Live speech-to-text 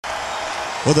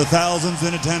For the thousands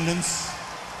in attendance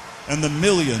and the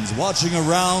millions watching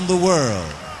around the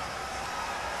world,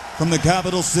 from the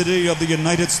capital city of the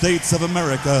United States of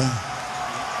America,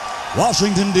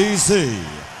 Washington, D.C.,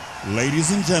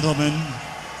 ladies and gentlemen,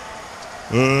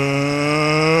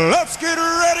 let's get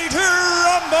ready to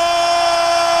rumble!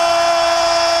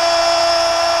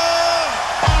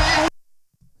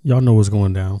 Y'all know what's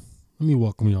going down. Let me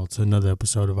welcome y'all to another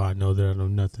episode of I Know That I Know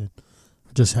Nothing.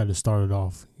 I just had to start it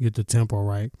off, get the tempo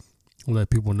right, and let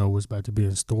people know what's about to be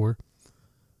in store.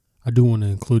 I do want to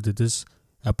include that this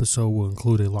episode will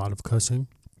include a lot of cussing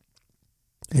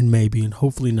and maybe and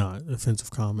hopefully not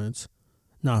offensive comments.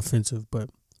 Not offensive, but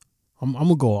I'm going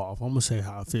to go off. I'm going to say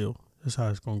how I feel. That's how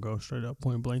it's going to go, straight up,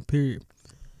 point blank, period.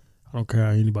 I don't care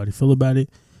how anybody feel about it.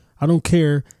 I don't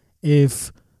care.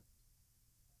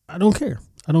 I'm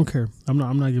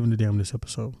not giving a damn this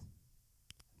episode.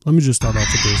 Let me just start off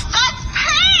with this.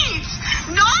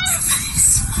 No!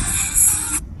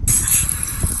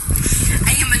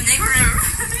 I am a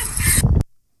nigger. I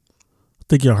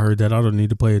think y'all heard that. I don't need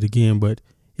to play it again, but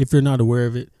if you're not aware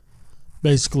of it,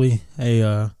 basically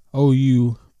a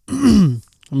OU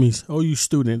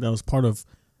student that was part of,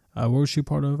 what was she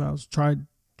part of? I was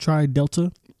Tri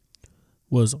Delta,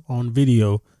 was on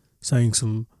video saying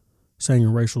a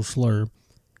racial slur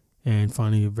and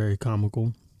finding it very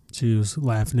comical. She was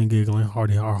laughing and giggling,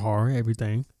 hardy har,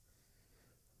 everything.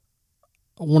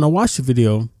 When I watched the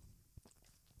video,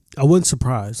 I wasn't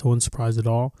surprised. I wasn't surprised at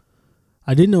all.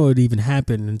 I didn't know it even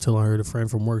happened until I heard a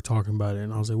friend from work talking about it.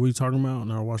 And I was like, what are you talking about?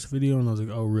 And I watched the video and I was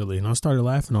like, oh, really? And I started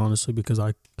laughing, honestly, because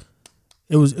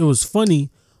it was funny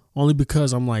only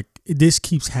because I'm like, this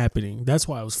keeps happening. That's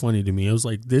why it was funny to me. It was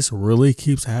like, this really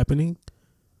keeps happening?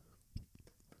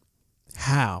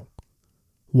 How?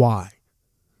 Why?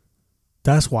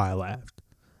 That's why I laughed.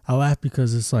 I laughed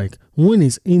because it's like, when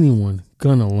is anyone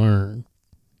gonna learn?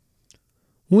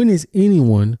 When is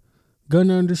anyone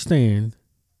gonna understand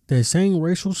that saying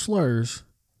racial slurs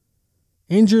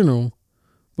in general,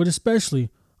 but especially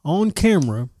on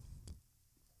camera,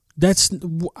 that's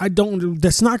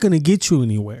not gonna get you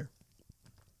anywhere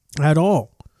at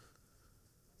all.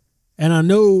 And I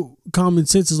know common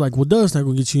sense is like, well, it's not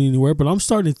gonna get you anywhere, but I'm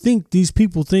starting to think these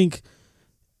people think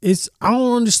I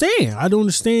don't understand. I don't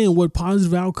understand what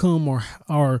positive outcome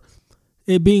or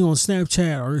it being on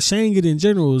Snapchat or saying it in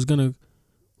general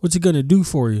what's it gonna do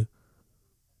for you?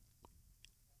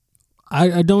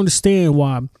 I don't understand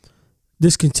why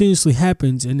this continuously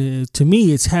happens, and to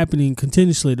me, it's happening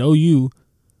continuously at OU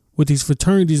with these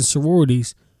fraternities and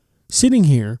sororities sitting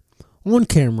here on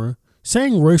camera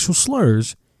saying racial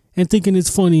slurs and thinking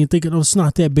it's funny and thinking, oh, it's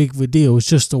not that big of a deal. It's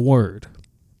just a word.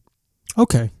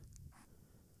 Okay.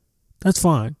 That's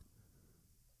fine.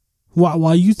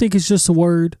 While you think it's just a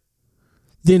word,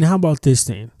 then how about this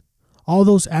then? All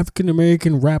those African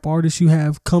American rap artists you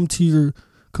have come do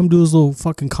those little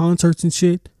fucking concerts and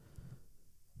shit.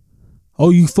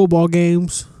 OU football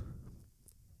games,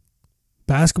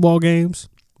 basketball games,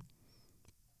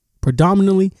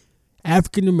 predominantly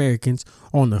African Americans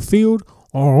on the field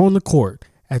or on the court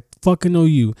at fucking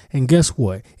OU. And guess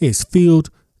what? It's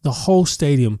filled. The whole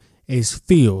stadium is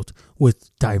filled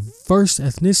with diverse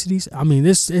ethnicities. I mean,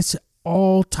 it's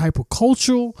all type of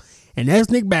cultural and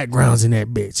ethnic backgrounds in that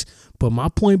bitch. But my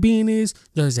point being is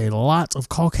there's a lot of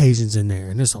Caucasians in there,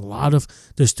 and there's a lot of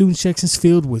the student sections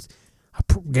filled with, I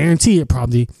guarantee it,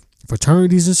 probably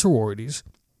fraternities and sororities.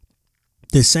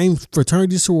 The same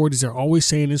fraternities and sororities are always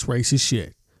saying this racist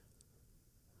shit.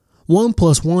 1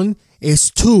 + 1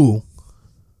 is 2.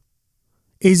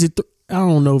 Is it? I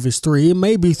don't know if it's 3. It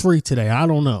may be 3 today. I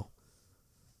don't know.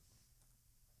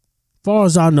 As far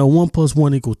as I know, 1 +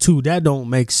 1 = 2. That don't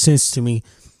make sense to me.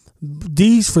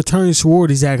 These fraternity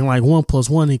sororities acting like 1 +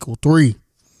 1 = 3.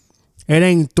 It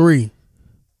ain't 3.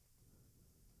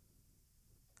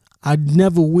 I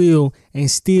never will and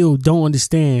still don't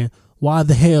understand why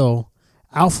the hell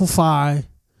Alpha Phi,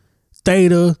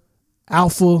 Theta,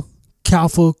 Alpha,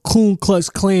 Kappa, Klux,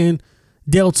 Klan,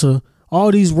 Delta,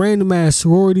 all these random ass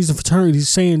sororities and fraternities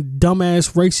saying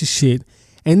dumbass racist shit,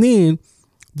 and then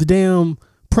the damn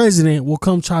president will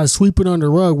come try to sweep it under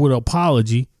the rug with an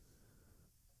apology.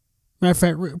 Matter of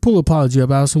fact, pull the apology up,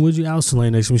 Allison. Would you? Allison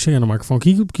laying next to me. She on the microphone.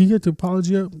 Can you get the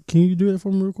apology up? Can you do that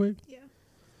for me real quick? Yeah.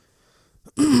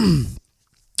 And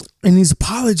these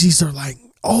apologies are like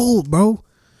old, bro.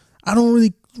 I don't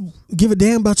really give a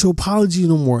damn about your apology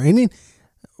no more. And then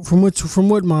from what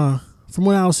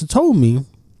Allison told me,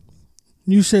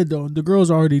 you said the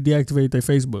girls already deactivated their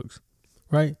Facebooks,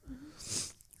 right?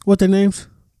 Mm-hmm. What their names?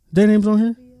 Their names on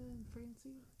here? Olivia and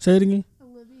Francie. Say it again.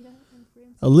 Olivia and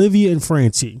Francie. Olivia and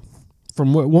Francie.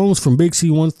 From what one was from Bixby,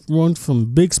 one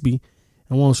from Bixby,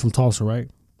 and one was from Tulsa, right?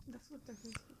 That's what the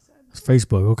Facebook said. It's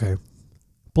Facebook, okay.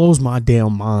 Blows my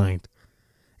damn mind.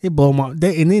 It blow my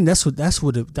and then that's what I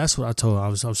told her. I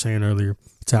was saying earlier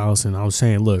to Allison. I was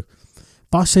saying, look,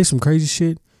 if I say some crazy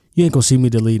shit, you ain't gonna see me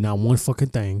delete not one fucking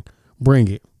thing. Bring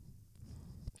it.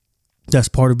 That's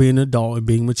part of being an adult and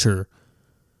being mature.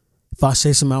 If I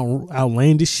say some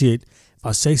outlandish shit, if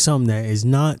I say something that is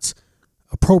not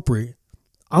appropriate,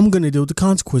 I'm going to deal with the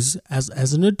consequences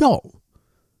as an adult.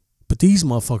 But these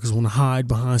motherfuckers want to hide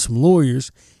behind some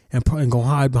lawyers and going to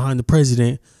hide behind the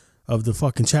president of the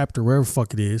fucking chapter, wherever the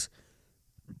fuck it is,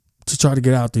 to try to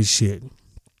get out this shit.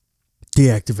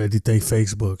 Deactivated their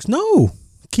Facebooks. No,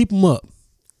 keep them up.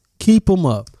 Keep them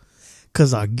up.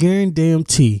 Because I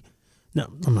guarantee. No,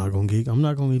 I'm not going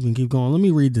to even keep going. Let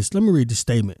me read this. Let me read this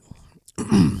statement.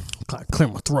 Clear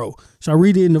my throat. Should I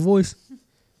read it in the voice?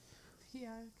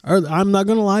 Yeah. I'm not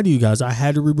going to lie to you guys. I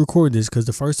had to re-record this because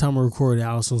the first time I recorded,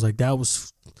 Allison was like, it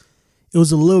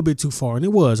was a little bit too far. And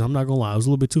it was. I'm not going to lie. It was a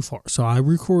little bit too far. So I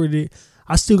recorded it.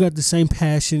 I still got the same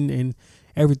passion and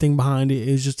everything behind it.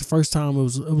 It was just the first time it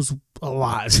was a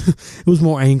lot. It was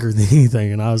more anger than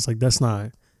anything. And I was like, that's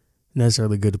not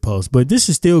necessarily good to post, but this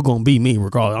is still gonna be me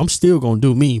regardless. I'm still gonna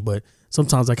do me, but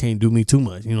sometimes I can't do me too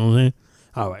much. You know what I'm saying?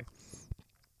 All right,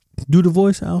 do the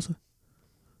voice, Allison.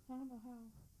 I don't know how.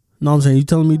 No, I'm saying you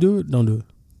telling me to do it. Don't do it.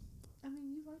 I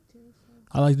mean, you like to. So.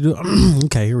 I like to do it.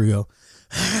 Okay, here we go.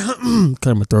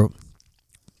 Clear my throat.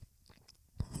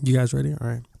 You guys ready? All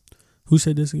right. Who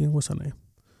said this again? What's her name?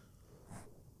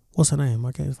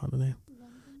 I can't find the name.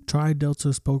 Tri Delta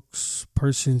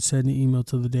spokesperson said in an email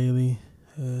to the Daily.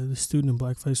 The student in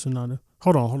blackface was not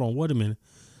hold on, wait a minute.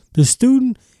 The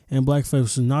student in blackface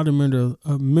was not a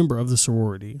member of the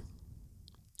sorority.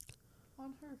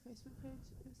 On her Facebook page,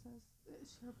 it says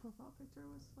her profile picture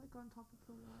was like on top of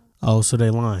the wall. Oh, so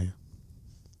they lying.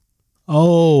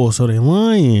 Oh, so they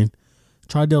lying.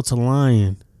 Tri Delta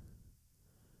lying.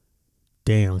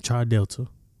 Damn, Tri Delta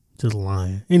just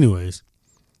lying. Anyways,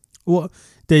 well,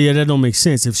 that don't make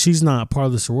sense. If she's not part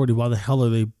of the sorority, why the hell are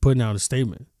they putting out a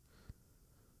statement?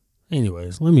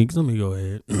 Anyways, let me go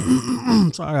ahead.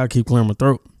 Sorry, I gotta keep clearing my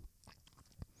throat.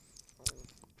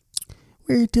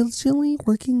 We're diligently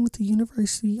working with the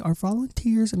university, our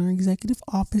volunteers, and our executive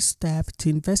office staff to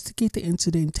investigate the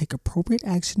incident and take appropriate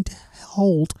action to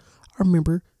hold our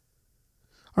member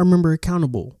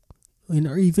accountable. And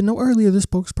even though earlier the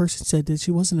spokesperson said that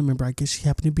she wasn't a member, I guess she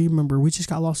happened to be a member. We just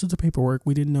got lost with the paperwork.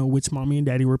 We didn't know which mommy and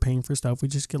daddy were paying for stuff. We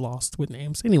just get lost with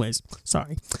names. Anyways,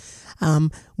 sorry.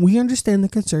 We understand the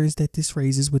concerns that this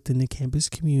raises within the campus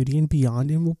community and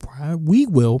beyond, and we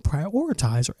will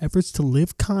prioritize our efforts to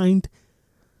live kind.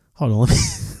 Hold on,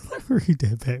 let me read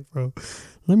that back, bro.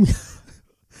 Let me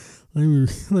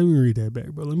read that back,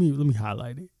 bro. Let me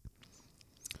highlight it.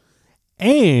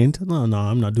 And no,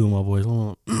 I'm not doing my voice.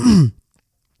 Hold on.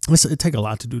 It take a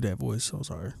lot to do that voice, so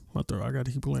sorry. My throat, I got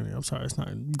to keep learning. I'm sorry, it's not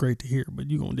great to hear, but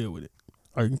you're going to deal with it.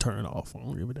 Or you can turn it off. I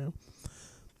don't give a damn.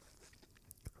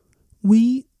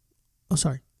 We'll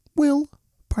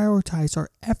prioritize our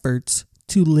efforts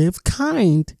to live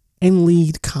kind and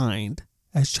lead kind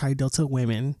as Tri Delta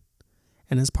women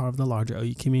and as part of the larger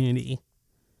OU community.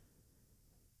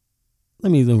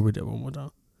 Let me read that one more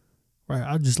time. Right,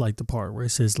 I just like the part where it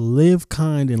says live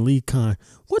kind and lead kind.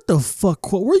 What the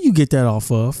fuck? Where you get that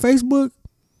off of? Facebook?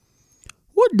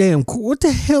 What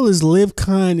the hell is live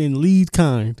kind and lead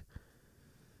kind?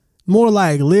 More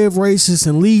like live racist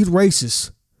and lead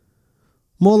racist.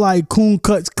 More like Coon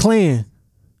Cuts Klan.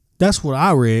 That's what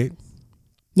I read.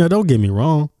 Now, don't get me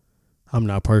wrong. I'm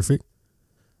not perfect.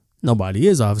 Nobody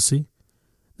is, obviously.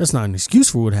 That's not an excuse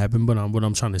for what happened, but what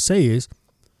I'm trying to say is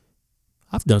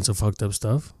I've done some fucked up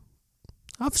stuff.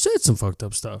 I've said some fucked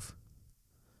up stuff.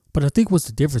 But I think what's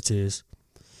the difference is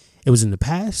it was in the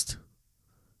past,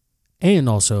 and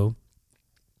also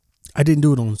I didn't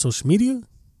do it on social media.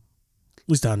 At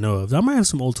least I know of. I might have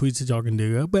some old tweets that y'all can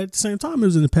dig up, but at the same time, it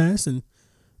was in the past, and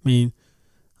I mean,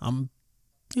 I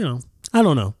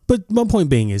don't know. But my point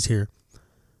being is here,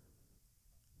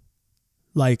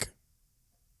 like,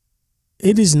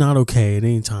 it is not okay at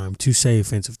any time to say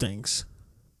offensive things.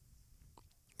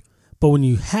 But when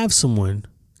you have someone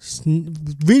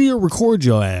video record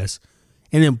your ass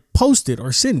and then post it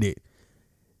or send it,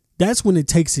 that's when it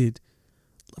takes it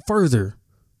further.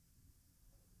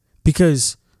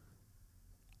 Because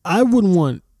I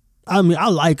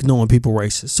like knowing people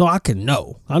racist, so I can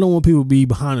know. I don't want people to be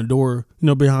behind a door,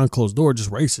 behind closed door, just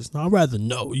racist. No, I'd rather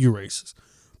know you're racist.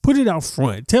 Put it out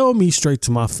front. Tell me straight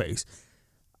to my face.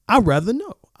 I'd rather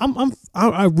know.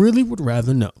 I really would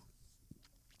rather know.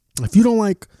 If you don't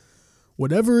like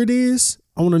Whatever it is,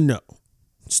 I want to know.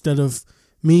 Instead of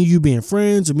me and you being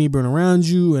friends or me being around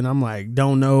you and I'm like,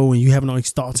 don't know, and you having all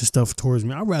these thoughts and stuff towards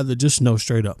me, I'd rather just know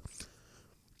straight up.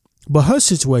 But her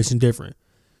situation different.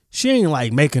 She ain't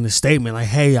like making a statement like,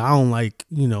 hey, I don't like,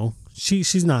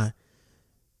 she's not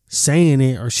saying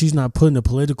it, or she's not putting a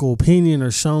political opinion or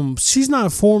she's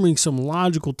not forming some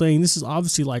logical thing. This is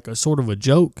obviously like a sort of a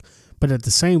joke, but at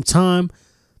the same time,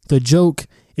 the joke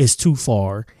is too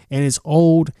far and it's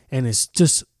old and it's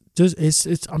just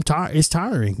I'm tired. It's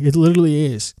tiring. It literally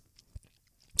is.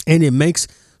 And it makes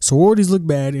sororities look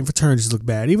bad and fraternities look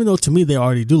bad. Even though to me they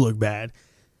already do look bad,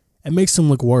 it makes them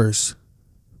look worse.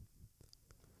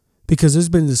 Because there's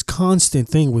been this constant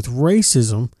thing with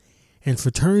racism and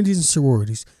fraternities and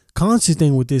sororities. Constant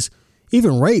thing with this,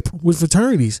 even rape with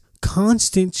fraternities.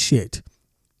 Constant shit.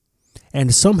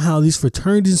 And somehow these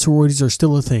fraternities and sororities are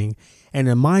still a thing. And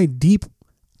in my deep,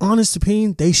 honest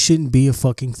opinion, they shouldn't be a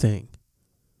fucking thing.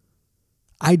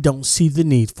 I don't see the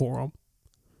need for them.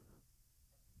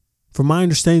 From my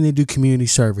understanding, they do community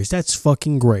service. That's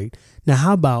fucking great. Now,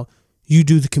 how about you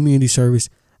do the community service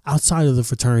outside of the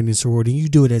fraternity and sorority? You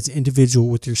do it as an individual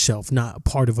with yourself, not a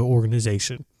part of an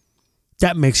organization.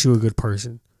 That makes you a good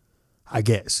person, I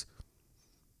guess.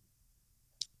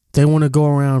 They want to go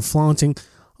around flaunting,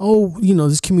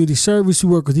 this community service, we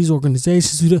work with these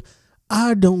organizations.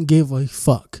 I don't give a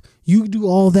fuck. You do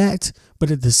all that,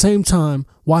 but at the same time,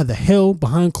 why the hell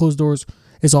behind closed doors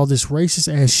is all this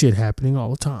racist ass shit happening all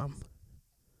the time?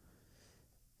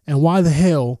 And why the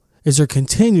hell is there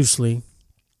continuously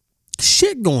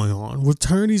shit going on with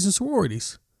fraternities and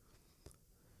sororities?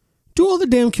 Do all the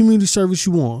damn community service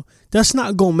you want. That's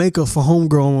not going to make up for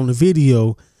homegirl on the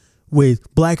video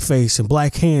with blackface and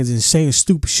black hands and saying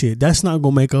stupid shit. That's not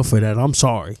going to make up for that. I'm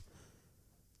sorry.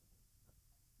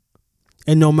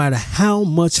 And no matter how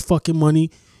much fucking money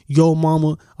your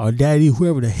mama or daddy,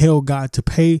 whoever the hell got to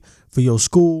pay for your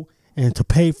school and to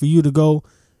pay for you to go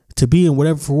to be in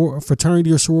whatever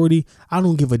fraternity or sorority, I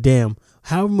don't give a damn.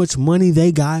 However much money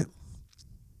they got,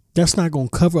 that's not going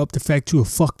to cover up the fact you're a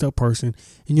fucked up person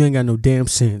and you ain't got no damn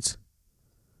sense.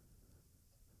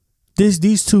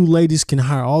 These two ladies can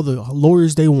hire all the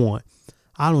lawyers they want.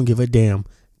 I don't give a damn.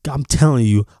 I'm telling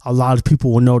you, a lot of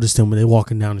people will notice them when they're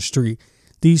walking down the street.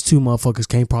 These two motherfuckers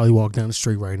can't probably walk down the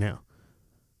street right now.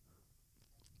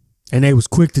 And they was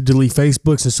quick to delete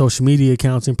Facebooks and social media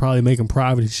accounts and probably make them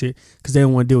private and shit because they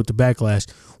don't want to deal with the backlash.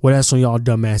 Well, that's on y'all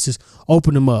dumbasses.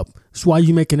 Open them up. That's why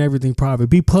you making everything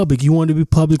private. Be public. You want to be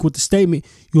public with the statement.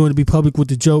 You want to be public with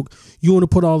the joke. You want to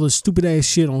put all the stupid ass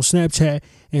shit on Snapchat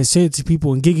and send it to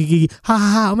people and giggy. Ha ha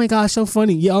ha. Oh my gosh, so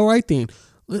funny. Yeah, all right then.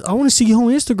 I want to see you on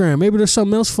Instagram. Maybe there's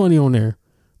something else funny on there.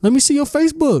 Let me see your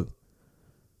Facebook.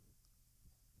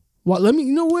 Well, let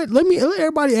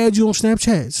everybody add you on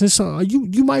Snapchat. Since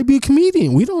you might be a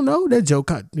comedian. We don't know. That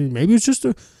joke, maybe it's just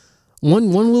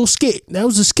one little skit. That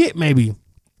was a skit maybe.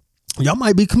 Y'all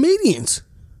might be comedians.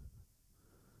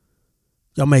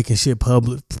 Y'all making shit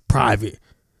public, private.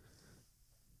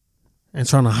 And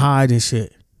trying to hide and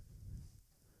shit.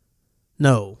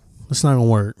 No, it's not going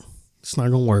to work. It's not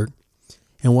going to work.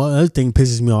 And one other thing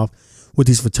pisses me off with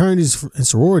these fraternities and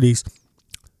sororities,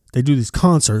 they do these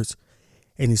concerts.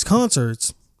 And these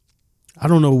concerts, I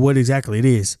don't know what exactly it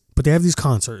is, but they have these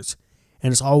concerts,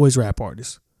 and it's always rap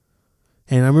artists.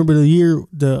 And I remember the year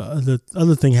the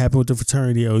other thing happened with the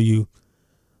fraternity at OU,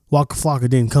 Waka Flocka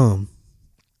didn't come,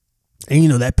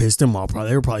 and that pissed them off.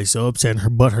 They were probably so upset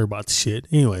and butthurt about the shit.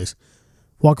 Anyways,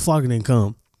 Waka Flocka didn't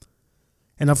come,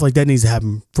 and I feel like that needs to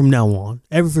happen from now on.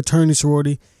 Every fraternity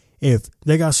sorority, if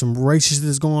they got some racist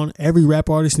that's going on, every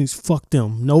rap artist needs to fuck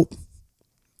them. Nope.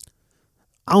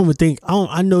 I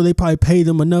know they probably pay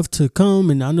them enough to come,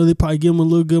 and I know they probably give them a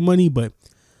little good money, but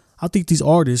I think these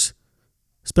artists,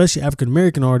 especially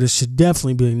African-American artists, should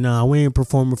definitely be like, nah, we ain't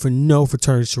performing for no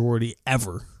fraternity sorority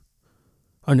ever.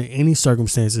 Under any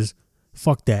circumstances,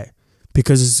 fuck that.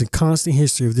 Because it's a constant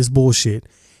history of this bullshit.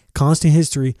 Constant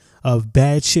history of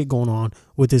bad shit going on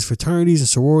with these fraternities and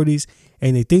sororities,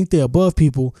 and they think they're above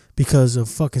people because of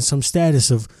fucking some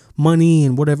status of money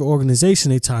and whatever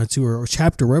organization they tied to or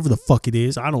chapter, wherever the fuck it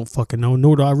is. I don't fucking know,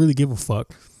 nor do I really give a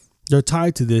fuck. They're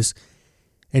tied to this,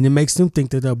 and it makes them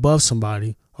think that they're above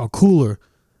somebody or cooler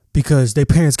because their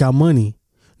parents got money.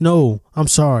 No, I'm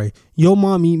sorry. Your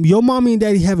mommy and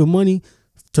daddy having money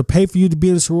to pay for you to be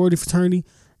in a sorority fraternity,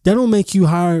 that don't make you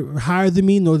higher than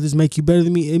me, nor does it make you better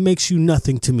than me. It makes you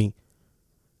nothing to me.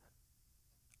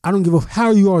 I don't give a how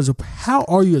are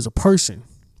you as a person?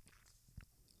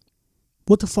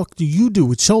 What the fuck do you do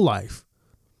with your life?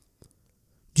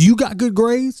 Do you got good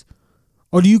grades?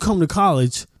 Or do you come to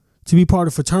college to be part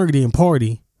of fraternity and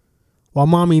party while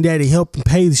mommy and daddy help and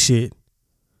pay the shit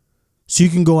so you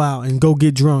can go out and go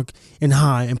get drunk and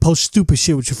high and post stupid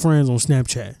shit with your friends on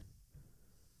Snapchat.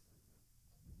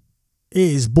 It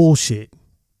is bullshit.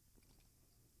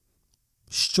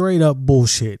 Straight up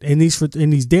bullshit. And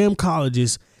these damn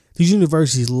colleges, these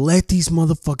universities let these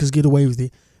motherfuckers get away with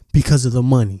it because of the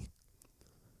money.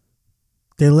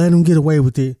 They let them get away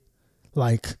with it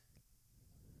like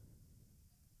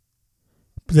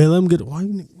they let them get why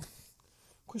you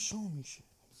quit showing me shit.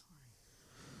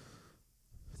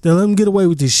 They let them get away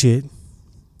with this shit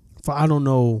for I don't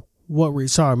know what reason.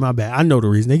 Sorry, my bad. I know the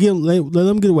reason. Let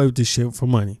them get away with this shit for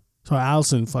money. Sorry,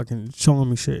 Allison fucking showing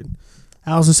me shit.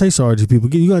 Allison, say sorry to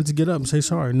people. You got to get up and say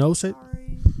sorry. No, say.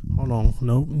 Sorry. Hold on.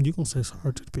 No, you gonna say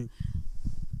sorry to the people.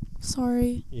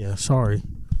 Sorry. Yeah, sorry.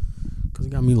 Cause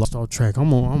it got me lost off track.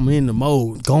 I'm in the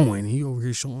mode going. He over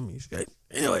here showing me shit.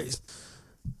 Anyways.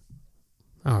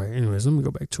 All right. Anyways, let me go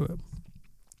back to it.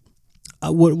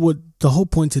 What the whole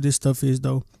point to this stuff is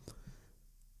though.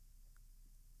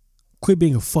 Quit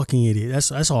being a fucking idiot.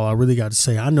 That's all I really got to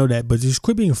say. I know that, but just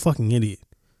quit being a fucking idiot.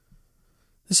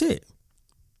 That's it.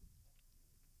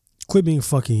 Quit being a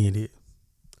fucking idiot.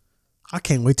 I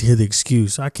can't wait to hear the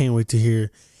excuse. I can't wait to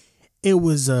hear it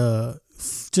was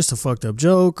just a fucked up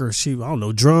joke or she, I don't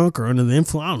know, drunk or under the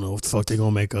influence. I don't know what the fuck they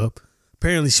gonna make up.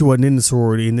 Apparently she wasn't in the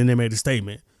sorority and then they made a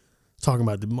statement talking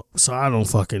about so I don't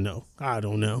fucking know. I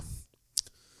don't know.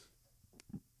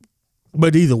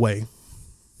 But either way,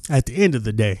 at the end of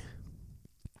the day,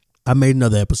 I made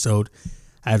another episode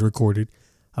I had recorded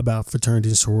about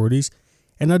fraternities and sororities.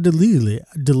 And I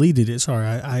deleted it. Sorry,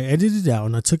 I edited it out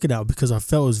and I took it out because I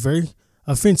felt it was very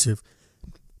offensive.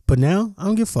 But now, I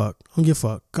don't give a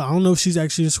fuck. I don't know if she's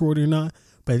actually a sorority or not.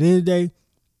 But at the end of the day,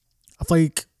 I feel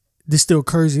like this still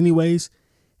occurs anyways.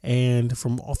 And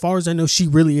from as far as I know, she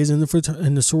really is in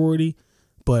the sorority.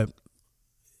 But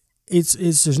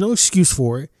there's no excuse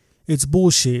for it. It's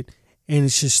bullshit. And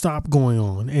it should stop going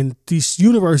on. And these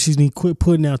universities need to quit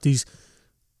putting out these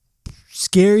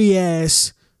scary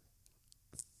ass,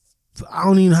 I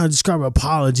don't even know how to describe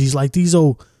apologies, like these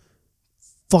old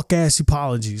fuck ass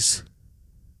apologies.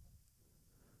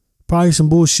 Probably some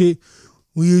bullshit.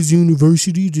 We as a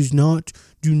university do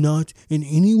not in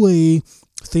any way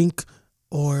think,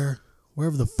 or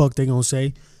wherever the fuck they gonna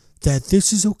say, that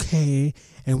this is okay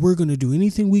and we're gonna do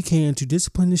anything we can to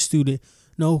discipline the student.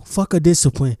 No, fuck a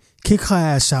discipline. Kick her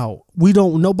ass out.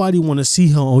 Nobody wanna see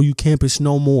her on OU campus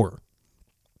no more.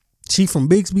 She from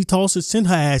Bixby, Tulsa, send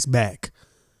her ass back.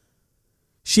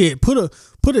 Shit, put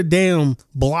a damn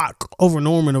block over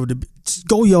Norman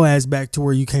go your ass back to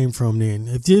where you came from then.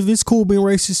 If it's cool being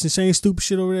racist and saying stupid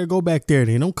shit over there, go back there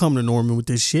then. Don't come to Norman with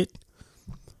this shit.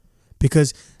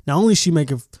 Because not only is she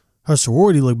making her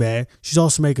sorority look bad, she's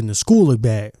also making the school look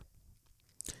bad.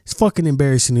 It's fucking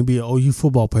embarrassing to be an OU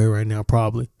football player right now,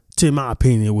 probably. In my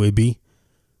opinion, it would be.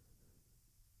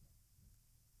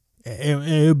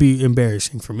 It would be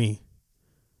embarrassing for me.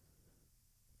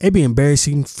 It'd be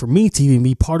embarrassing for me to even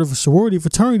be part of a sorority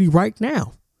fraternity right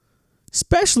now.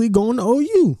 Especially going to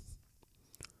OU.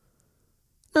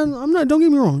 Now, don't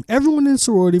get me wrong. Everyone in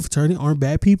sorority fraternity aren't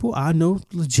bad people. I know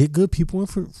legit good people.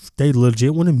 They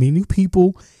legit want to meet new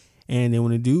people. And they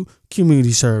want to do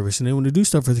community service. And they want to do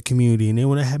stuff for the community. And they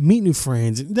want to meet new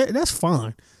friends. That's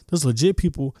fine. Those legit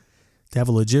people that have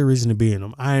a legit reason to be in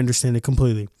them. I understand it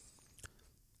completely.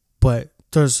 But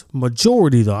there's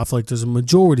majority, though. I feel like there's a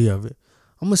majority of it.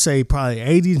 I'm going to say probably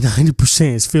 80 to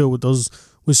 90% is filled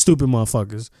with stupid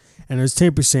motherfuckers. And there's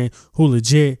 10% who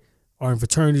legit are in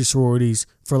fraternity sororities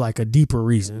for like a deeper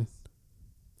reason.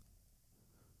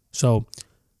 So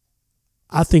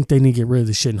I think they need to get rid of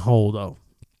this shit in whole, though.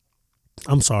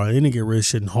 I'm sorry. They need to get rid of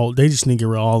shit in whole. They just need to get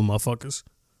rid of all the motherfuckers.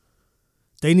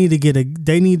 They need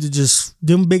to just,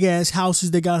 them big ass houses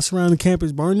they got surrounding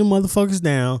campus, burn them motherfuckers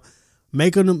down,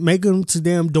 make them to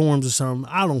damn dorms or something.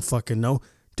 I don't fucking know.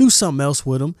 Do something else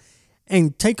with them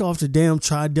and take off the damn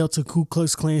Tri Delta Ku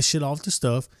Klux Klan shit off the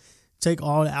stuff. Take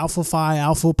all the Alpha Phi,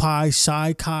 Alpha Pi,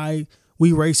 Psi Chi,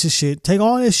 we racist shit. Take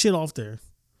all that shit off there.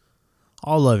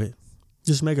 All of it.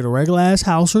 Just make it a regular ass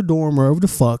house or dorm, wherever the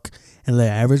fuck, and let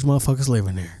average motherfuckers live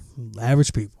in there.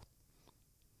 Average people.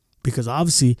 Because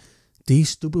obviously, these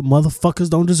stupid motherfuckers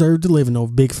don't deserve to live in no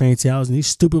big fancy house, and these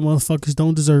stupid motherfuckers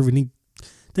don't deserve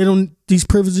these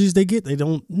privileges they get,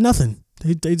 nothing.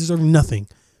 They deserve nothing.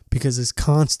 Because it's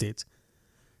constant.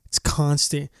 It's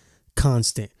constant.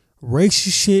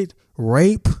 Racist shit,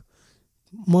 rape.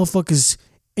 Motherfuckers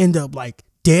end up like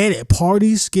dead at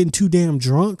parties, getting too damn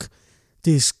drunk.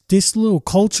 This little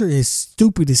culture is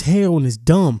stupid as hell and it's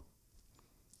dumb.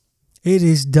 It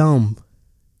is dumb.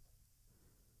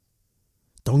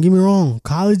 Don't get me wrong.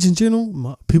 College in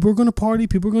general, people are going to party.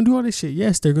 People are going to do all this shit.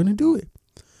 Yes, they're going to do it.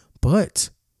 But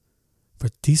for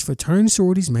these fraternity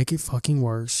sororities make it fucking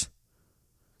worse.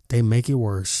 They make it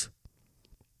worse.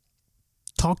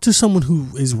 Talk to someone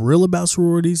who is real about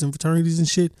sororities and fraternities and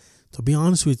shit. To be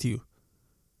honest with you,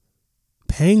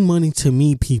 paying money to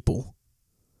meet people,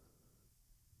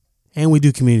 and we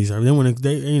do community service. Then when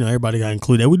everybody got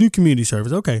included. We do community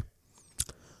service. Okay.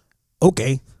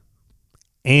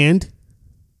 And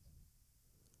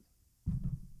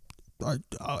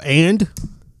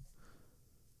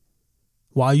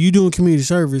while you doing community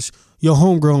service, your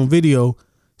homegrown video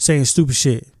saying stupid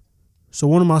shit.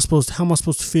 So how am I supposed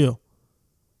to feel?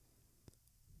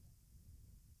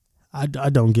 I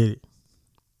don't get it.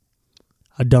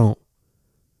 I don't.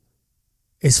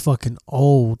 It's fucking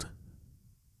old.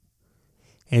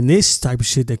 And this type of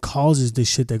shit that causes this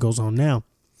shit that goes on now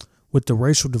with the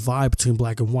racial divide between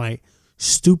black and white,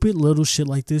 stupid little shit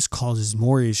like this causes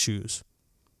more issues.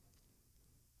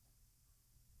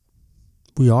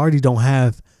 We already don't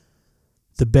have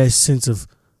the best sense of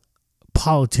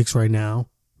politics right now,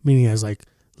 meaning as like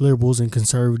liberals and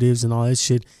conservatives and all that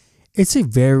shit. It's a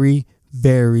very,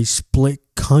 very split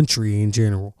country in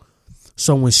general.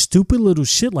 So when stupid little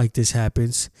shit like this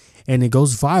happens and it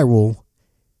goes viral,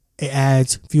 it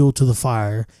adds fuel to the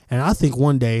fire. And I think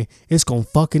one day it's going to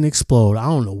fucking explode. I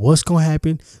don't know what's going to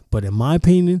happen, but in my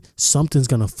opinion, something's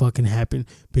going to fucking happen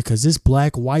because this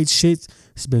black white shit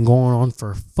has been going on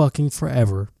for fucking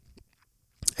forever.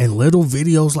 And little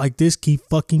videos like this keep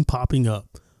fucking popping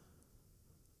up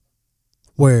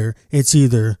where it's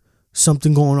either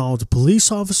something going on with a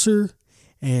police officer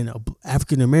and an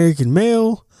African-American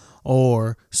male,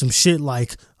 or some shit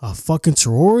like a fucking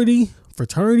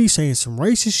fraternity saying some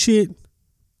racist shit.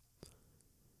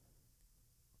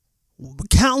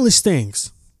 Countless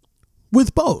things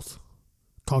with both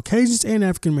Caucasians and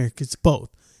African Americans,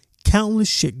 both. Countless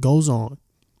shit goes on.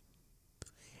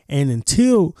 And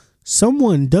until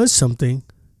someone does something,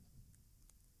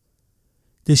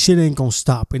 this shit ain't gonna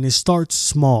stop. And it starts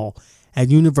small at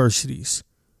universities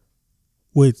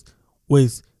with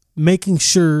making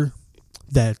sure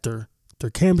that their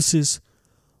campuses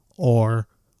are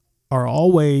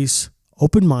always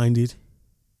open-minded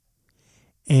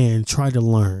and try to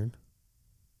learn.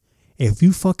 If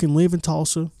you fucking live in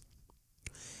Tulsa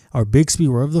or Bixby,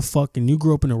 wherever the fuck, and you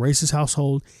grew up in a racist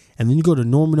household, and then you go to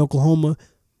Norman, Oklahoma,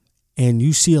 and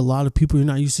you see a lot of people you're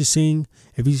not used to seeing,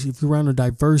 if you're around a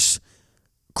diverse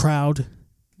crowd,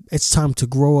 it's time to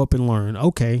grow up and learn.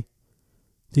 Okay,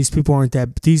 these people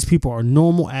are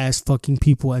normal ass fucking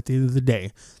people at the end of the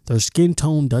day. Their skin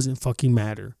tone doesn't fucking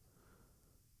matter.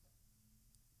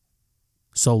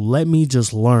 So let me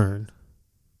just learn.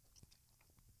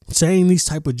 Saying these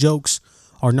type of jokes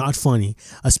are not funny,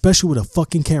 especially with a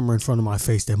fucking camera in front of my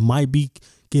face that might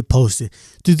get posted.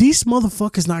 Do these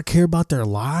motherfuckers not care about their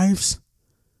lives?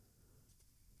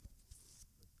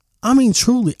 I mean,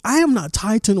 truly, I am not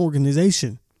tied to an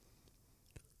organization.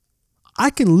 I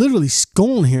can literally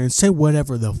go on here and say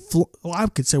whatever I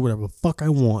could say whatever the fuck I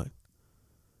want.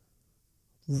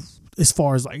 As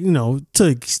far as, like, to an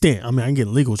extent. I mean, I can get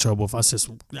in legal trouble if I say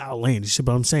some outlandish shit,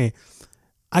 but I'm saying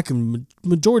I can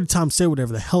majority of the time say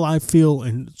whatever the hell I feel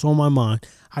and it's on my mind.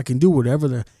 I can do whatever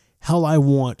the hell I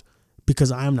want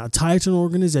because I am not tied to an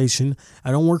organization.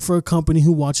 I don't work for a company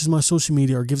who watches my social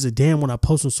media or gives a damn what I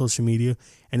post on social media.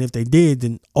 And if they did,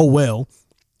 then oh well.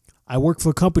 I work for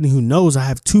a company who knows I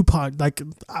have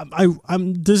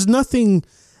there's nothing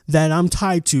that I'm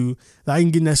tied to that I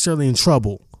can get necessarily in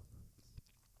trouble.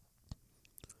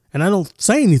 And I don't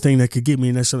say anything that could get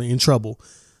me necessarily in trouble.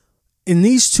 And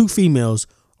these two females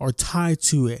are tied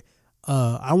to it.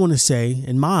 I want to say,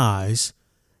 in my eyes,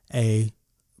 a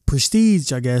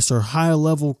prestige, I guess, or higher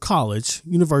level college,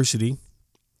 university,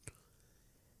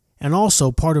 and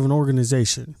also part of an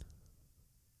organization.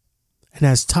 And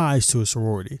has ties to a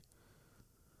sorority,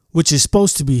 which is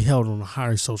supposed to be held on a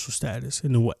higher social status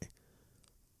in a way.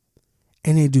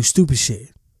 And they do stupid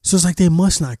shit. So it's like they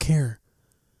must not care.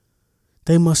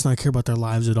 They must not care about their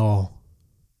lives at all.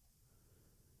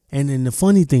 And then the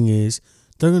funny thing is,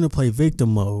 they're going to play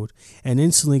victim mode and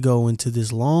instantly go into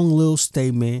this long little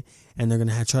statement, and they're going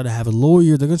to try to have a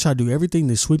lawyer. They're going to try to do everything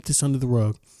to sweep this under the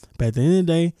rug. But at the end of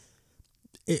the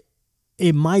day,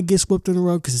 it might get swept under the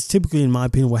rug because it's typically, in my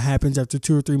opinion, what happens after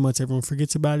 2 or 3 months. Everyone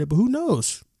forgets about it, but who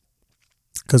knows?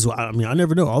 Because, I mean, I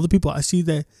never know. All the people I see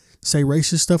that say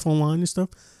racist stuff online and stuff,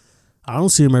 I don't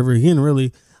see them ever again,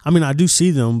 really. I mean, I do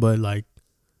see them, but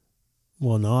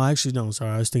well, no, I actually don't.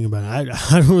 Sorry, I was thinking about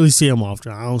it. I don't really see them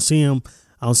often. I don't see them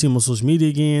on social media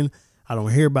again. I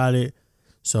don't hear about it.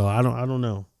 So I don't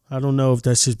know. I don't know if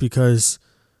that's just because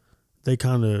they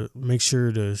kind of make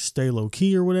sure to stay low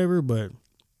key or whatever, but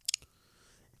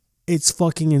it's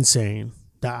fucking insane.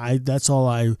 That's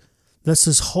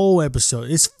this whole episode.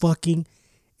 It's fucking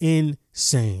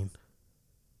insane.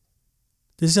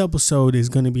 This episode is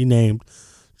going to be named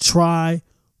Try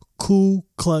Ku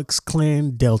Klux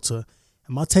Klan Delta.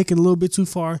 Am I taking a little bit too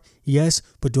far? Yes,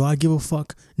 but do I give a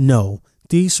fuck? No.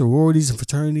 These sororities and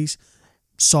fraternities,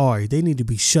 sorry, they need to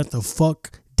be shut the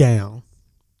fuck down.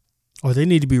 Or they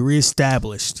need to be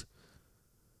reestablished.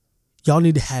 Y'all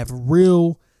need to have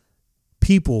real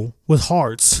people with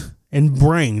hearts and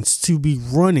brains to be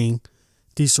running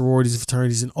these sororities and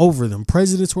fraternities and over them.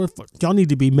 Presidents, y'all need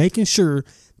to be making sure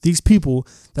these people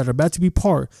that are about to be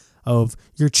part of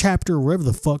your chapter, wherever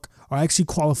the fuck, are actually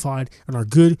qualified and are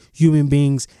good human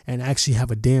beings and actually have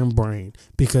a damn brain.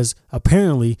 Because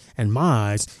apparently, in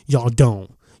my eyes, y'all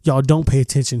don't. Y'all don't pay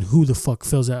attention who the fuck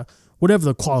fills out whatever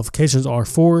the qualifications are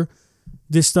for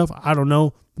this stuff. I don't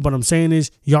know. But I'm saying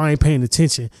is y'all ain't paying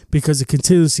attention because it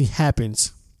continuously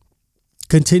happens.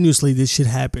 Continuously, this shit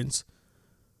happens.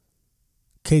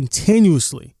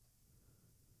 Continuously.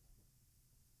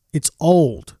 It's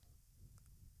old.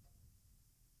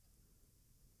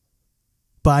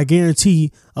 But I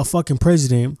guarantee a fucking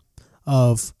president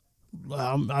of,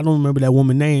 I don't remember that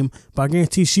woman's name, but I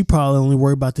guarantee she probably only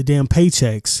worried about the damn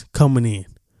paychecks coming in.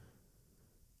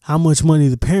 How much money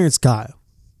the parents got.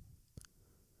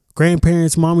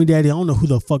 Grandparents, mommy, daddy, I don't know who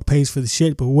the fuck pays for the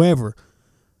shit, but whoever.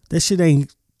 That shit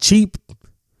ain't cheap.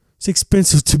 It's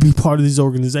expensive to be part of these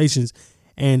organizations.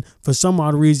 And for some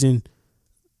odd reason,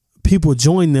 people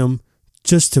join them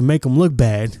just to make them look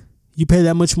bad. You pay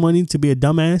that much money to be a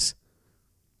dumbass?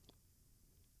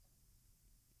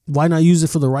 Why not use it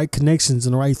for the right connections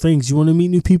and the right things? You want to meet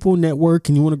new people, network,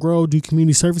 and you want to grow, do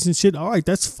community service and shit? All right,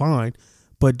 that's fine.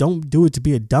 But don't do it to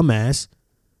be a dumbass.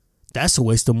 That's a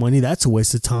waste of money. That's a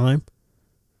waste of time.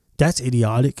 That's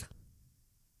idiotic.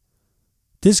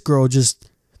 This girl just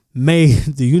made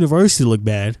the university look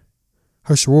bad.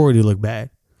 Her sorority look bad.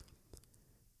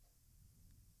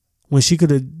 When she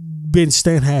could have been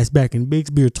stand ass back in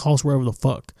Bixby or tossed wherever the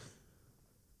fuck.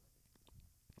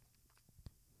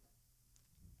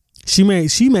 She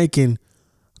making,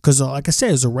 because like I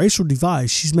said, it's a racial divide.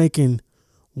 She's making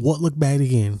what look bad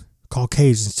again?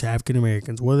 Caucasians to African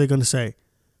Americans. What are they going to say?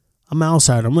 I'm an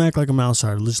outsider. I'm going to act like I'm an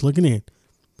outsider. Just looking in.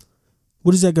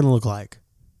 What is that going to look like?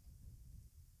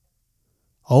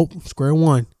 Oh, square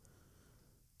one.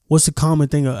 What's the common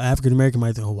thing an African American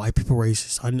might think? Oh, white people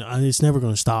racist. It's never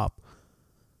going to stop.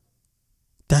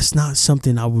 That's not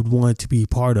something I would want to be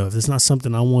part of. It's not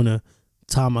something I want to.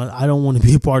 I don't want to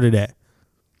be a part of that.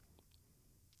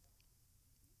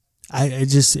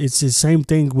 It's the same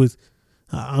thing with.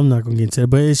 I'm not going to get into it,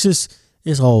 but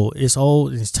it's old. It's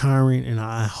old and it's tiring, and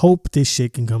I hope this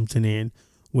shit can come to an end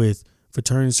with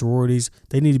fraternity sororities.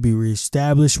 They need to be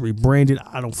reestablished, rebranded.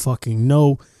 I don't fucking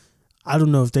know. I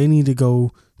don't know if they need to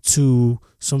go to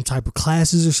some type of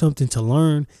classes or something to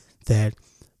learn that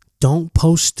don't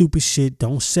post stupid shit,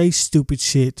 don't say stupid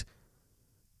shit,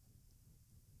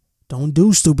 don't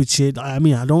do stupid shit. I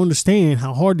mean, I don't understand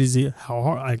how hard is it?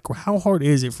 How hard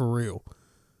is it for real?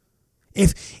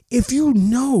 If you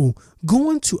know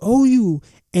going to OU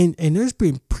and there's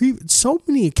been so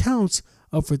many accounts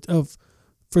of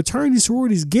fraternity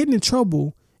sororities getting in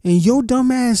trouble, and your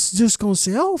dumb ass just gonna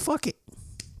say, oh fuck it.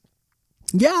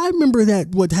 Yeah, I remember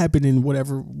that what happened in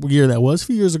whatever year that was, a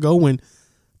few years ago when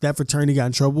that fraternity got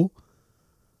in trouble.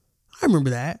 I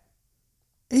remember that.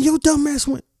 And your dumb ass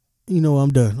went, I'm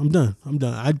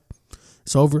done.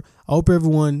 It's over. I hope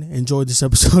everyone enjoyed this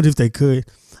episode if they could.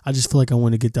 I just feel like I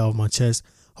want to get that off my chest.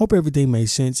 Hope everything made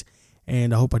sense,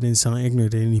 and I hope I didn't sound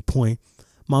ignorant at any point.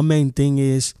 My main thing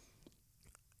is,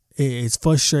 it's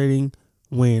frustrating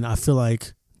when I feel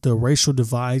like the racial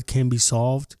divide can be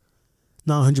solved.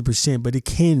 Not 100%, but it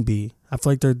can be. I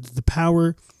feel like the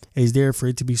power is there for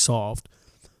it to be solved.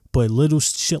 But little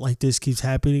shit like this keeps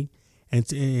happening, and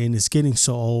it's getting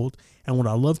so old. And what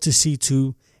I love to see,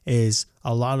 too, is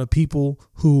a lot of people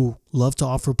who love to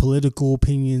offer political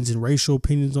opinions and racial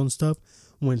opinions on stuff.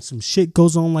 When some shit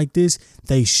goes on like this,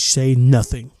 they say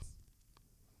nothing.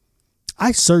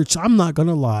 I'm not going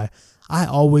to lie, I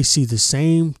always see the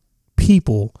same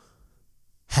people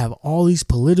have all these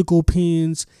political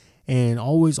opinions and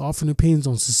always offering opinions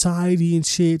on society and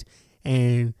shit.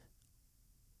 And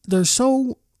they're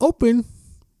so open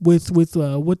with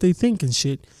what they think and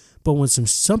shit. But when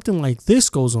something like this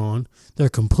goes on, they're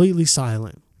completely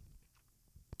silent.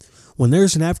 When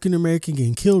there's an African American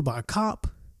getting killed by a cop,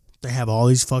 they have all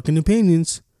these fucking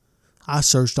opinions. I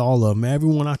searched all of them,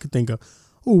 everyone I could think of.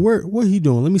 Oh, what he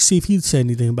doing? Let me see if he said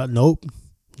anything about. Nope,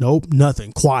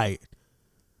 nothing. Quiet.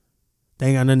 They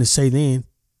ain't got nothing to say then.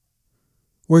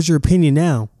 Where's your opinion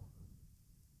now?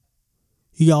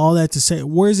 You got all that to say.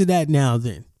 Where's it at now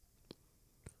then?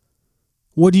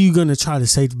 What are you going to try to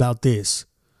say about this?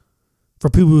 For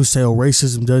people who say, oh,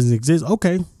 racism doesn't exist.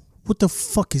 Okay, what the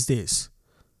fuck is this?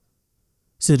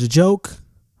 Is it a joke?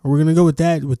 Are we going to go with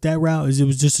that route? It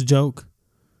was just a joke?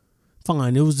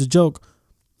 Fine, it was a joke.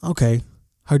 Okay,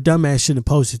 her dumb ass shouldn't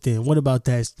have posted then. What about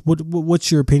that?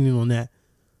 What's your opinion on that?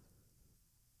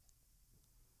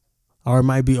 Or it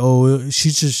might be, oh, she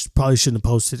just probably shouldn't have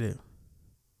posted it.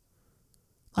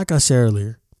 Like I said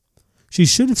earlier, she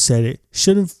should have said it.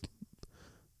 Shouldn't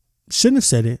have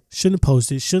said it. Shouldn't have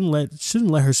posted. Shouldn't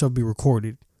let herself be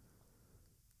recorded.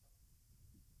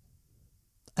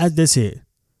 That's it.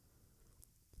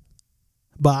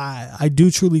 But I do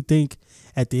truly think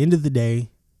at the end of the day,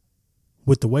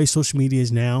 with the way social media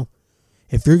is now,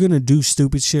 if you're going to do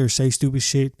stupid shit or say stupid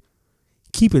shit,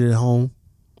 keep it at home.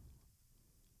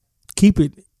 Keep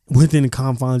it within the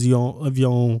confines of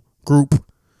your own group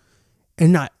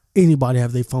and not anybody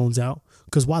have their phones out.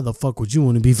 Because why the fuck would you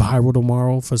want to be viral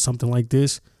tomorrow for something like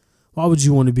this? Why would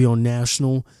you want to be on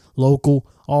national, local,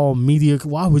 all media?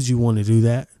 Why would you want to do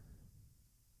that?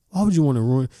 Why would you want to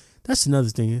ruin? That's another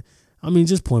thing. I mean,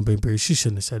 just point blank period. She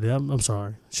shouldn't have said it. I'm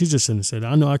sorry. She just shouldn't have said it.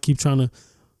 I know I keep trying to,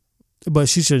 but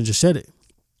she shouldn't have just said it.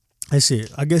 That's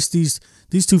it. I guess these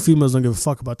two females don't give a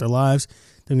fuck about their lives.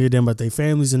 They don't give a damn about their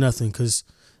families or nothing. Because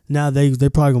now they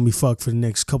probably going to be fucked for the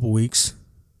next couple weeks.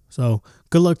 So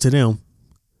good luck to them.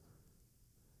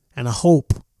 And I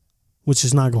hope, which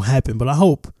is not going to happen, but I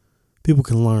hope people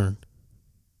can learn.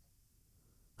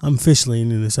 I'm officially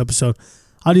ending this episode.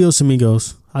 Adios,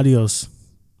 amigos. Adios.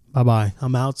 Bye-bye.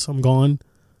 I'm out. I'm gone.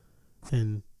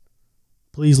 And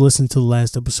please listen to the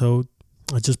last episode.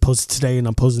 I just posted today and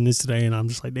I'm posting this today. And I'm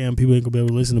just like, damn, people ain't going to be able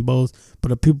to listen to both.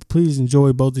 But people, please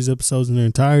enjoy both these episodes in their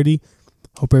entirety.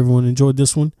 Hope everyone enjoyed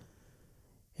this one.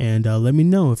 And let me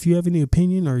know if you have any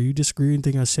opinion or you disagree with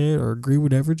anything I said or agree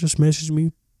with whatever. Just message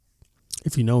me.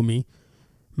 If you know me,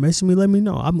 message me, let me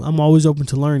know. I'm always open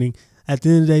to learning. At the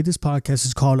end of the day, this podcast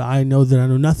is called I Know That I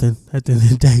Know Nothing at the end of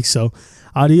the day. So,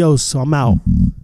 adios. So I'm out.